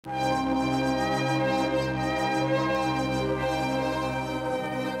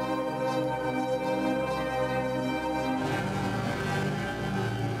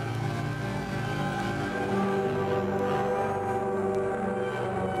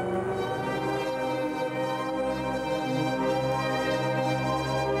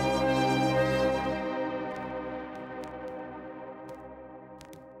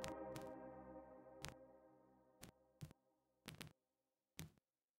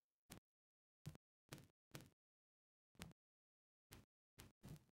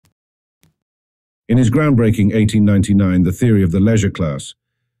In his groundbreaking 1899 The Theory of the Leisure Class,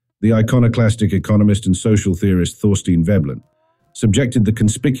 the iconoclastic economist and social theorist Thorstein Veblen subjected the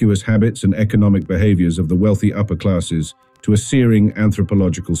conspicuous habits and economic behaviours of the wealthy upper classes to a searing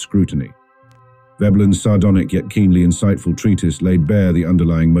anthropological scrutiny. Veblen's sardonic yet keenly insightful treatise laid bare the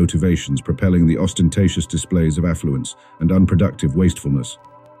underlying motivations propelling the ostentatious displays of affluence and unproductive wastefulness,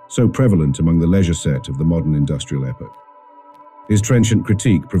 so prevalent among the leisure set of the modern industrial epoch. His trenchant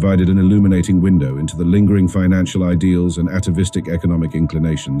critique provided an illuminating window into the lingering financial ideals and atavistic economic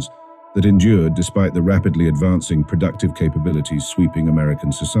inclinations that endured despite the rapidly advancing productive capabilities sweeping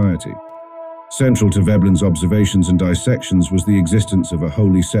American society. Central to Veblen's observations and dissections was the existence of a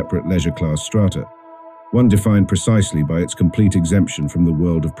wholly separate leisure class strata, one defined precisely by its complete exemption from the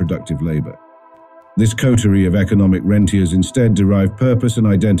world of productive labor. This coterie of economic rentiers instead derived purpose and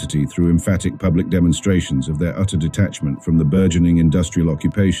identity through emphatic public demonstrations of their utter detachment from the burgeoning industrial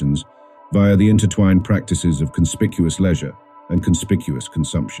occupations via the intertwined practices of conspicuous leisure and conspicuous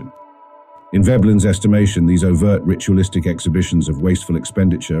consumption. In Veblen's estimation, these overt ritualistic exhibitions of wasteful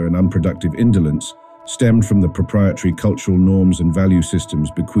expenditure and unproductive indolence stemmed from the proprietary cultural norms and value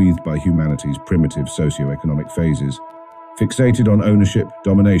systems bequeathed by humanity's primitive socio-economic phases, fixated on ownership,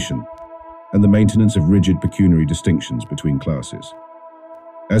 domination, and the maintenance of rigid pecuniary distinctions between classes.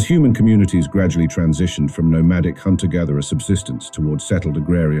 As human communities gradually transitioned from nomadic hunter-gatherer subsistence towards settled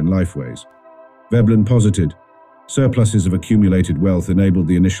agrarian lifeways, Veblen posited surpluses of accumulated wealth enabled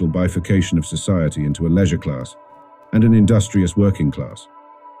the initial bifurcation of society into a leisure class and an industrious working class.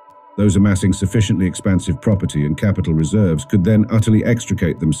 Those amassing sufficiently expansive property and capital reserves could then utterly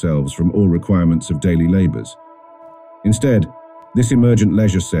extricate themselves from all requirements of daily labors. Instead, this emergent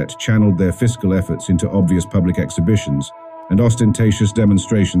leisure set channeled their fiscal efforts into obvious public exhibitions and ostentatious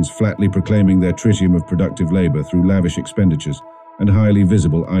demonstrations, flatly proclaiming their tritium of productive labor through lavish expenditures and highly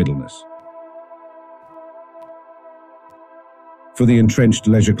visible idleness. For the entrenched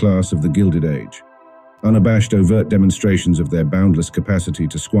leisure class of the Gilded Age, unabashed overt demonstrations of their boundless capacity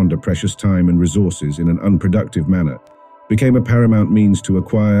to squander precious time and resources in an unproductive manner became a paramount means to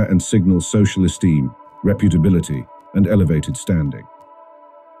acquire and signal social esteem, reputability, and elevated standing.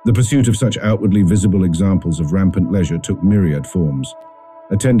 The pursuit of such outwardly visible examples of rampant leisure took myriad forms: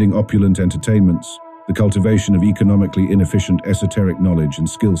 attending opulent entertainments, the cultivation of economically inefficient esoteric knowledge and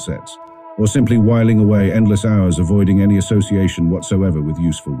skill sets, or simply whiling away endless hours avoiding any association whatsoever with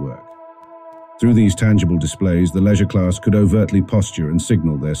useful work. Through these tangible displays, the leisure class could overtly posture and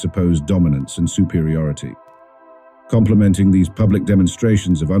signal their supposed dominance and superiority. Complementing these public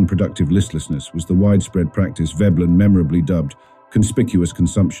demonstrations of unproductive listlessness was the widespread practice Veblen memorably dubbed conspicuous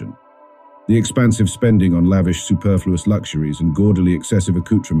consumption. The expansive spending on lavish superfluous luxuries and gaudily excessive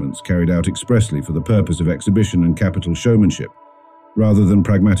accoutrements carried out expressly for the purpose of exhibition and capital showmanship, rather than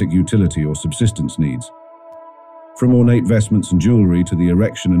pragmatic utility or subsistence needs. From ornate vestments and jewelry to the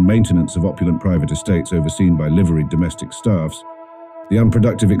erection and maintenance of opulent private estates overseen by liveried domestic staffs, the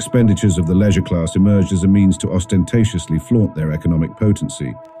unproductive expenditures of the leisure class emerged as a means to ostentatiously flaunt their economic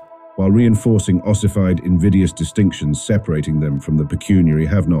potency, while reinforcing ossified, invidious distinctions separating them from the pecuniary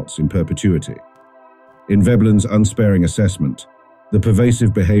have-nots in perpetuity. In Veblen's unsparing assessment, the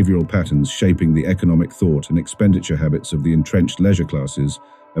pervasive behavioral patterns shaping the economic thought and expenditure habits of the entrenched leisure classes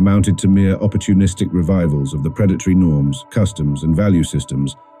amounted to mere opportunistic revivals of the predatory norms, customs, and value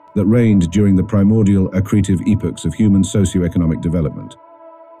systems that reigned during the primordial accretive epochs of human socio-economic development,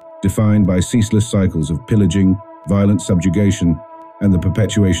 defined by ceaseless cycles of pillaging, violent subjugation, and the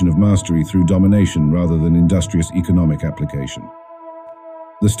perpetuation of mastery through domination rather than industrious economic application.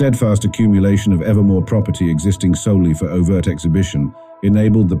 The steadfast accumulation of ever more property existing solely for overt exhibition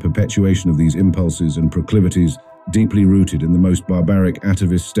enabled the perpetuation of these impulses and proclivities deeply rooted in the most barbaric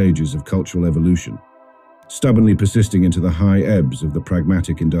atavist stages of cultural evolution, stubbornly persisting into the high ebbs of the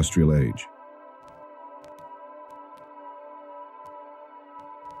pragmatic industrial age.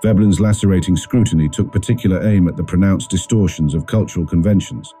 Veblen's lacerating scrutiny took particular aim at the pronounced distortions of cultural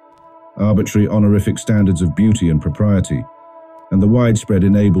conventions, arbitrary honorific standards of beauty and propriety, and the widespread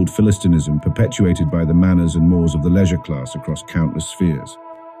enabled philistinism perpetuated by the manners and mores of the leisure class across countless spheres,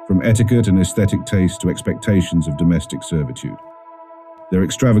 from etiquette and aesthetic taste to expectations of domestic servitude. Their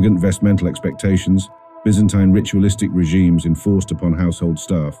extravagant vestmental expectations, Byzantine ritualistic regimes enforced upon household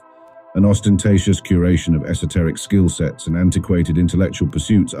staff, an ostentatious curation of esoteric skill sets and antiquated intellectual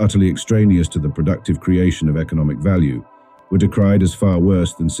pursuits utterly extraneous to the productive creation of economic value, were decried as far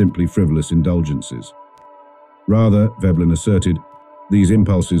worse than simply frivolous indulgences. Rather, Veblen asserted, these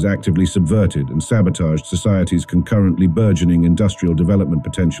impulses actively subverted and sabotaged society's concurrently burgeoning industrial development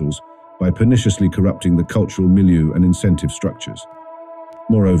potentials by perniciously corrupting the cultural milieu and incentive structures.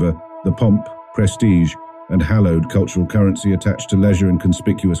 Moreover, the pomp, prestige, and hallowed cultural currency attached to leisure and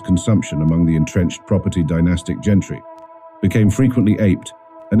conspicuous consumption among the entrenched property dynastic gentry, became frequently aped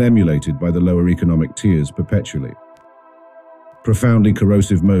and emulated by the lower economic tiers perpetually. Profoundly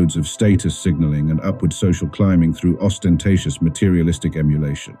corrosive modes of status signaling and upward social climbing through ostentatious materialistic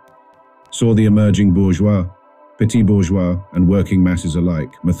emulation saw the emerging bourgeois, petit bourgeois, and working masses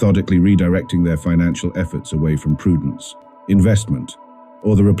alike methodically redirecting their financial efforts away from prudence, investment,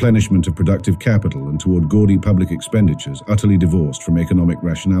 or the replenishment of productive capital and toward gaudy public expenditures utterly divorced from economic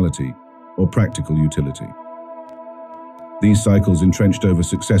rationality or practical utility. These cycles entrenched over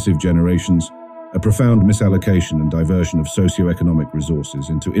successive generations a profound misallocation and diversion of socio-economic resources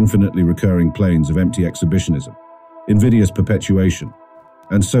into infinitely recurring planes of empty exhibitionism, invidious perpetuation,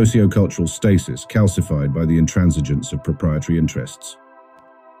 and socio-cultural stasis calcified by the intransigence of proprietary interests.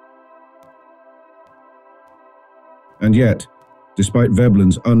 And yet, despite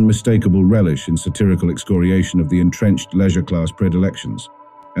Veblen's unmistakable relish in satirical excoriation of the entrenched leisure class predilections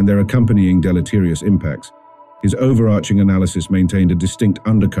and their accompanying deleterious impacts, his overarching analysis maintained a distinct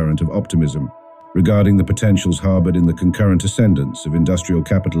undercurrent of optimism regarding the potentials harbored in the concurrent ascendance of industrial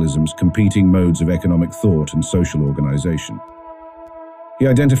capitalism's competing modes of economic thought and social organization. He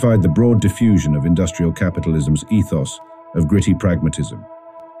identified the broad diffusion of industrial capitalism's ethos of gritty pragmatism,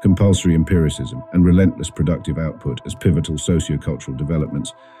 compulsory empiricism, and relentless productive output as pivotal sociocultural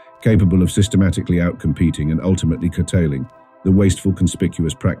developments capable of systematically outcompeting and ultimately curtailing the wasteful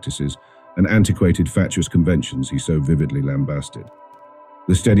conspicuous practices and antiquated fatuous conventions he so vividly lambasted.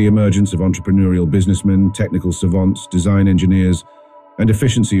 The steady emergence of entrepreneurial businessmen, technical savants, design engineers, and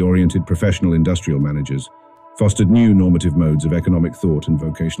efficiency-oriented professional industrial managers fostered new normative modes of economic thought and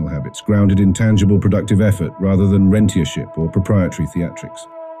vocational habits grounded in tangible productive effort rather than rentiership or proprietary theatrics.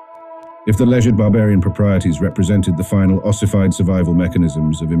 If the leisured barbarian proprieties represented the final ossified survival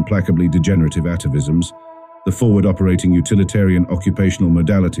mechanisms of implacably degenerative atavisms, the forward-operating utilitarian occupational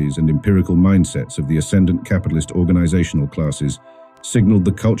modalities and empirical mindsets of the ascendant capitalist organizational classes signaled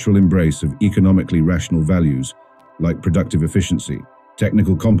the cultural embrace of economically rational values like productive efficiency,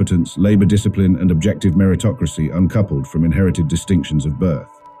 technical competence, labor discipline, and objective meritocracy uncoupled from inherited distinctions of birth.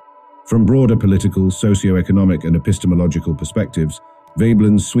 From broader political, socio-economic, and epistemological perspectives,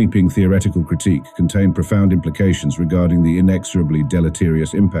 Veblen's sweeping theoretical critique contained profound implications regarding the inexorably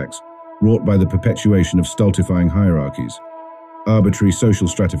deleterious impacts wrought by the perpetuation of stultifying hierarchies, arbitrary social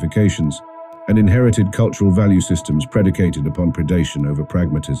stratifications, and inherited cultural value systems predicated upon predation over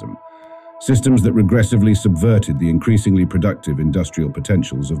pragmatism, systems that regressively subverted the increasingly productive industrial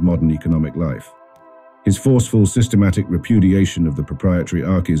potentials of modern economic life. His forceful, systematic repudiation of the proprietary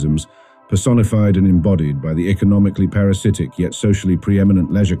archaisms personified and embodied by the economically parasitic yet socially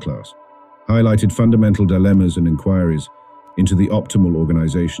preeminent leisure class, highlighted fundamental dilemmas and inquiries into the optimal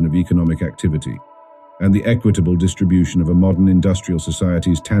organization of economic activity and the equitable distribution of a modern industrial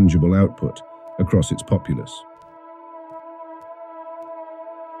society's tangible output across its populace.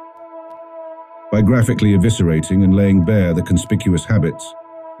 By graphically eviscerating and laying bare the conspicuous habits,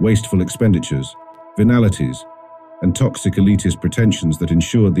 wasteful expenditures, venalities, and toxic elitist pretensions that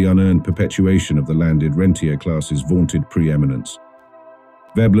ensured the unearned perpetuation of the landed rentier class's vaunted preeminence,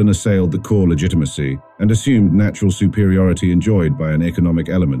 Veblen assailed the core legitimacy and assumed natural superiority enjoyed by an economic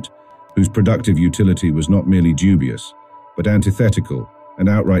element whose productive utility was not merely dubious, but antithetical and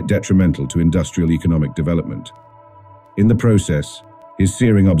outright detrimental to industrial economic development. In the process, his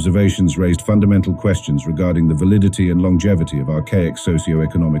searing observations raised fundamental questions regarding the validity and longevity of archaic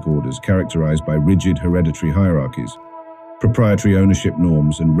socio-economic orders characterized by rigid hereditary hierarchies, proprietary ownership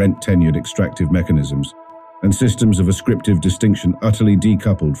norms and rent-tenured extractive mechanisms, and systems of ascriptive distinction utterly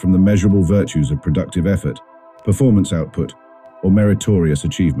decoupled from the measurable virtues of productive effort, performance output, or meritorious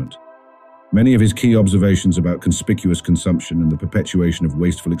achievement. Many of his key observations about conspicuous consumption and the perpetuation of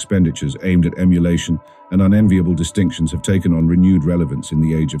wasteful expenditures aimed at emulation and unenviable distinctions have taken on renewed relevance in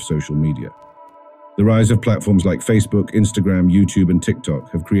the age of social media. The rise of platforms like Facebook, Instagram, YouTube, and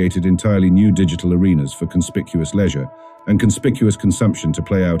TikTok have created entirely new digital arenas for conspicuous leisure and conspicuous consumption to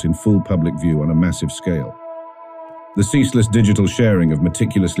play out in full public view on a massive scale. The ceaseless digital sharing of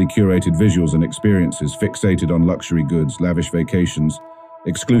meticulously curated visuals and experiences fixated on luxury goods, lavish vacations,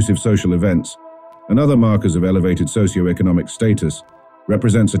 exclusive social events, and other markers of elevated socio-economic status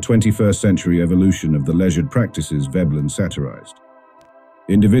represents a 21st century evolution of the leisured practices Veblen satirized.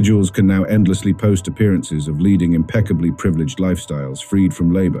 Individuals can now endlessly post appearances of leading impeccably privileged lifestyles freed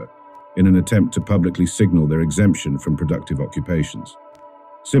from labor in an attempt to publicly signal their exemption from productive occupations.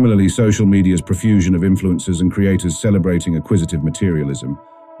 Similarly, social media's profusion of influencers and creators celebrating acquisitive materialism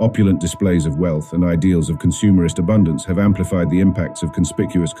Opulent displays of wealth and ideals of consumerist abundance have amplified the impacts of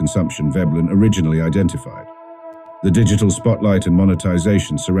conspicuous consumption Veblen originally identified. The digital spotlight and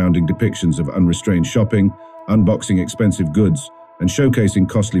monetization surrounding depictions of unrestrained shopping, unboxing expensive goods, and showcasing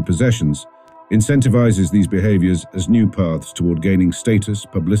costly possessions incentivizes these behaviors as new paths toward gaining status,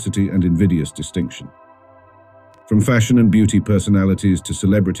 publicity, and invidious distinction. From fashion and beauty personalities to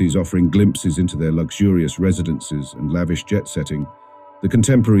celebrities offering glimpses into their luxurious residences and lavish jet setting, the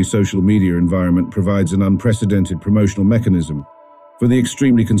contemporary social media environment provides an unprecedented promotional mechanism for the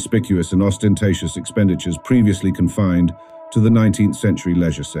extremely conspicuous and ostentatious expenditures previously confined to the 19th century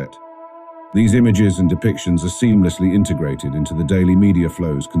leisure set. These images and depictions are seamlessly integrated into the daily media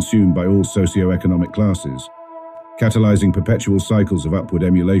flows consumed by all socio-economic classes, catalyzing perpetual cycles of upward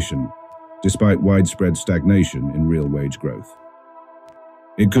emulation, despite widespread stagnation in real wage growth.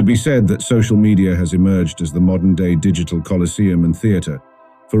 It could be said that social media has emerged as the modern-day digital coliseum and theater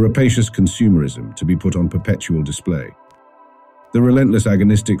for rapacious consumerism to be put on perpetual display. The relentless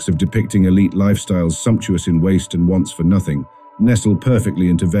agonistics of depicting elite lifestyles sumptuous in waste and wants for nothing nestle perfectly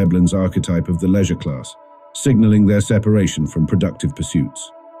into Veblen's archetype of the leisure class, signaling their separation from productive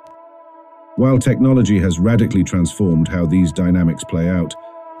pursuits. While technology has radically transformed how these dynamics play out,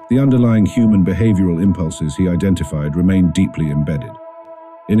 the underlying human behavioral impulses he identified remain deeply embedded.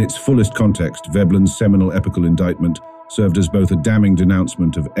 In its fullest context, Veblen's seminal epical indictment served as both a damning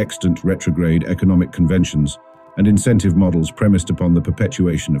denouncement of extant retrograde economic conventions and incentive models premised upon the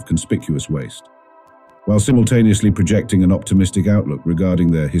perpetuation of conspicuous waste, while simultaneously projecting an optimistic outlook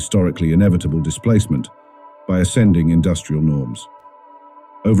regarding their historically inevitable displacement by ascending industrial norms.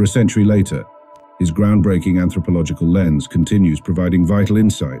 Over a century later, his groundbreaking anthropological lens continues providing vital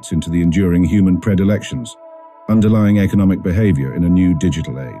insights into the enduring human predilections underlying economic behavior in a new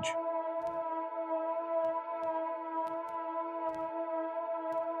digital age.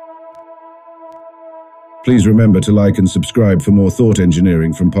 Please remember to like and subscribe for more thought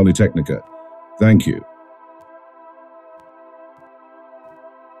engineering from Polytechnica. Thank you.